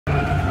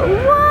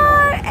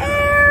What,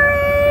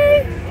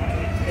 Ari?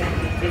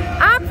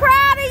 I'm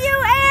proud of you,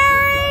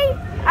 Ari.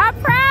 I'm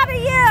proud of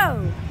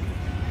you.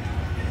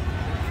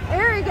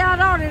 Ari got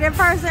on it. At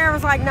first, Ari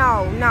was like,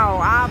 no,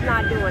 I'm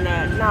not doing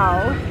that.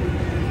 No.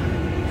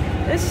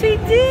 And she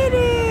did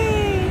it.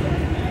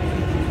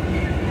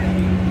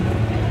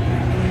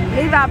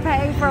 Levi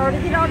paid for her to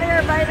get on there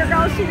and made her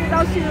go. She didn't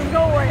know she was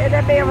going. And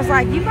that man was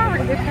like, you've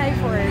already been paid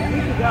for it.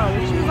 You can go.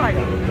 And she was like,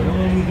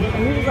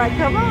 and he was like,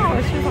 come on.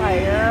 And she was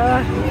like,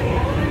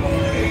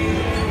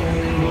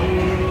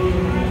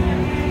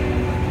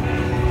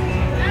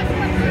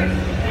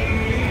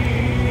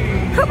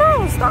 Come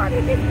on, start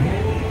it.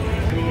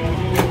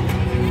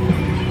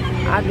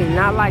 I do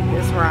not like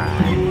this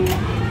ride.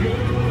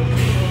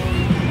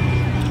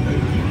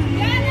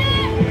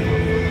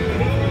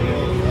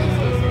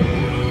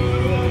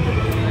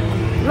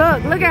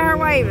 Look at her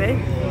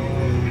waving.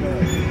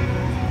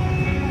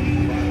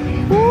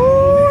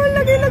 Ooh,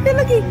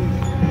 looky.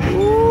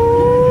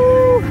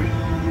 Ooh.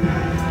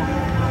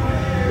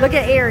 Look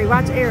at Ari.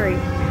 Watch Ari.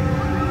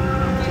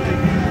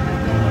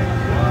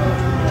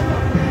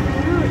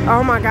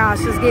 Oh my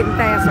gosh, it's getting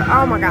faster.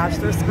 Oh my gosh,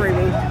 they're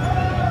screaming.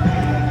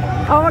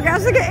 Oh my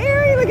gosh, look at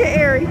Ari. Look at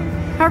Ari.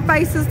 Her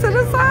face is to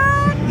the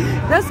side.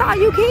 That's all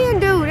you can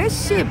do.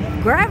 This shit,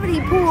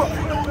 gravity pull.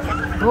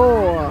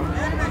 Boy.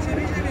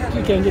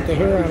 You can't get the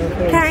hair out of her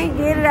face. Can't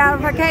get it out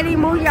of her. Can't even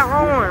move your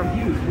arm.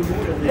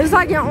 It's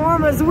like your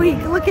arm is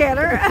weak. Look at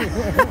her.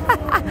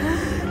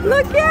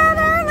 Look at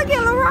her. Look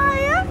at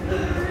LaRiyah.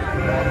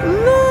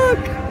 Look.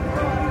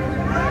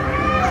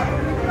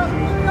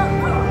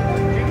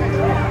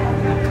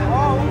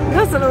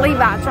 Listen to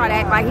Levi try to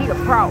act like he the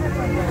pro.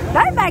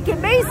 They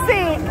making me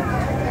sick.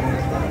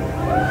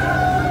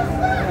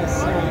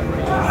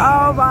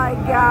 Oh my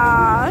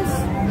gosh.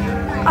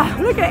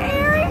 Oh, look at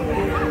Ari.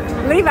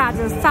 Levi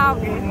just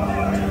talking.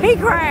 He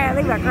crying.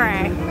 Levi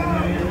crying.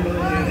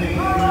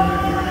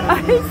 Oh,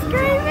 he's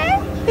screaming.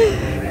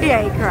 He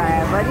ain't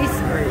crying, but he's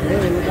screaming.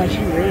 It looks like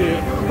she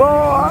red.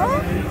 Boy.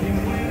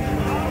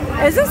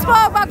 Is this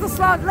ball about to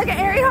slow? Look at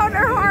Ari holding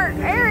her heart.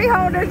 Ari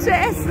holding her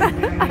chest.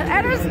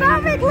 And her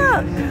stomach,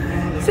 look.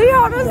 She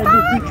holding her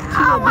stomach.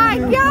 Oh my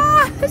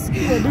gosh.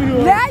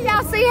 Now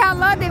y'all see how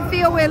London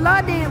feel when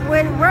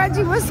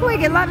Reggie was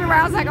swinging. London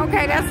around was like,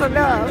 okay, that's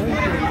enough.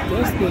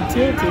 That's the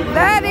tilted.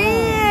 That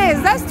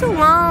is. That's too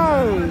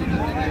long.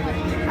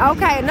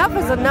 Okay, enough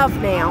is enough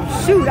now.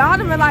 Shoot, all of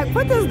them are like,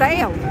 put this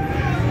down.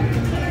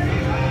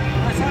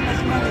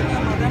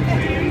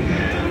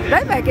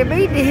 They making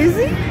me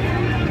dizzy.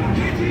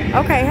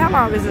 Okay, how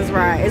long is this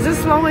ride? Is it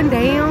slowing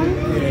down?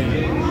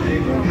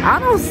 I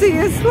don't see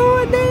it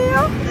slowing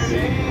down.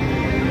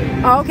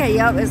 Okay,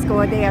 yep, it's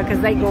going down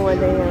because they going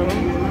down.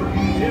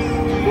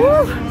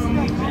 Woo.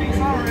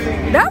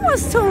 That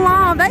was too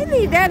long. They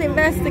need that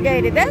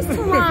investigated. That's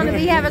too long to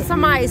be having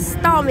somebody's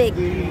stomach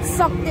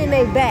sucked in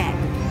their back.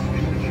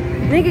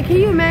 Nigga, can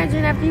you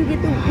imagine after you get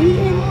through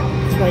eating?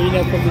 That's why you're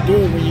not supposed to do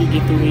it when you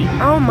get through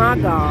eating. Oh my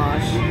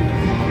gosh.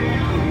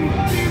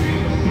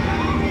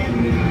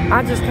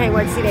 I just can't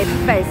wait to see their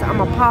face. I'm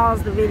gonna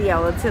pause the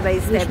video until they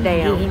step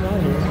down.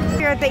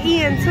 Here at the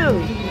end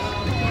too.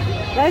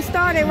 They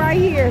started right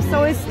here,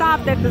 so it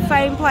stopped at the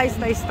same place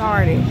they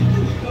started.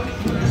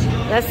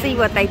 Let's see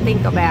what they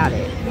think about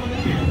it.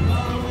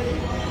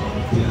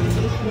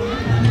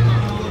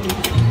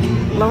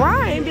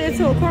 LaRiyah ain't been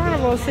to a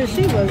carnival since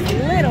she was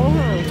little,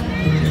 huh?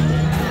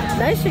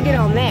 They should get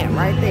on that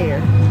right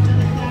there.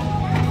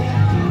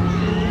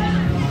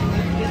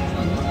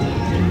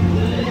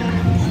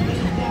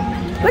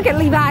 Look at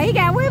Levi, he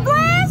got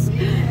whiplash.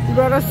 You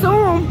better sue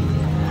him.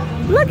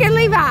 Look at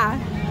Levi.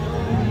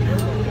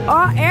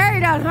 Oh, Ari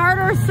done hurt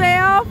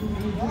herself.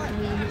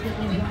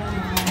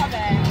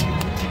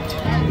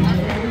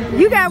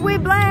 You got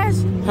whiplash?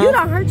 Huh? You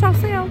done hurt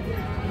yourself?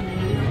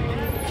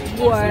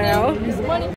 Well.